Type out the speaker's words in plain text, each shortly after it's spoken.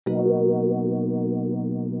Si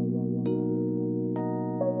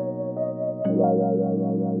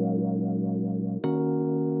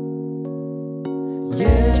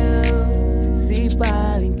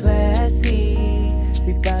paling classy,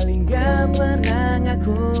 si paling gak pernah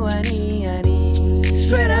ngaku ani-ani.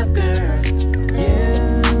 Straight up girl,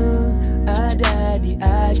 ada di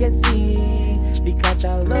agensi, di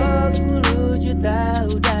katalog 10 juta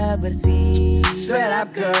udah bersih. Straight up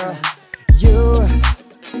girl,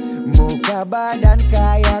 muka badan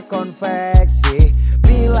kayak konveksi,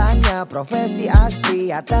 bilangnya profesi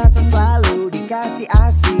asli, atasnya selalu dikasih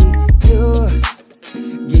asi.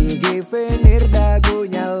 Gigi venir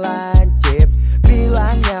dagunya lancip,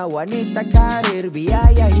 bilangnya wanita karir,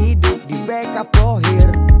 biaya hidup di backup pohir.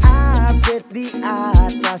 Update di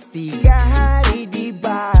atas 3 hari di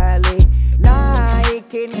Bali,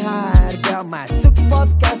 naikin harga masuk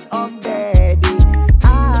podcast Om Deddy.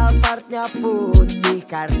 Alphardnya putih,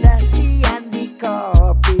 Kardashian di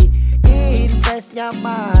kopi, investnya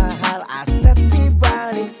mahal, aset di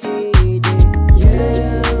balik CD.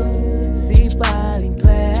 Si paling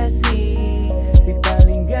classy, si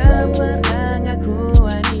paling gak pernah ngaku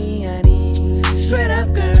ani-ani. Straight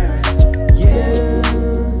up girl,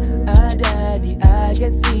 ada di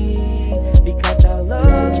agensi, di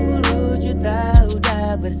katalog 10 juta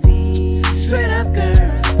udah bersih. Straight up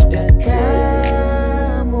girl, dan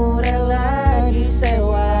kamu rela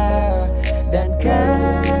disewa, dan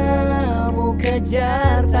kamu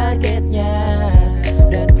kejar targetnya,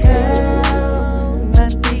 dan kau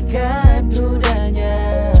nantikan dudanya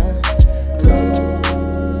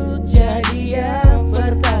tuh jadi yang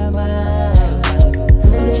pertama. Selalu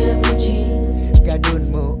punya kunci,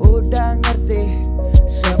 gadunmu udah ngerti,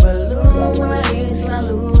 sebelum main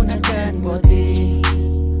selalu nakan boti.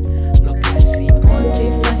 Lo kasih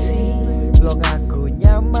motivasi, lo ngaku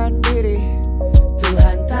nyaman diri,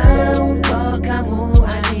 Tuhan tahu kok kamu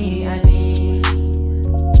ani-ani.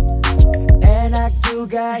 Enak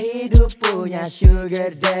juga hidup punya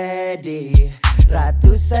sugar daddy,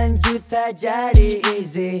 ratusan juta jadi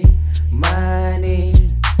easy money.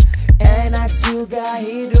 Enak juga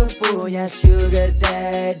hidup punya sugar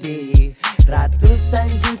daddy, ratusan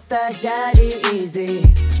juta jadi easy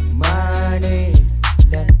money.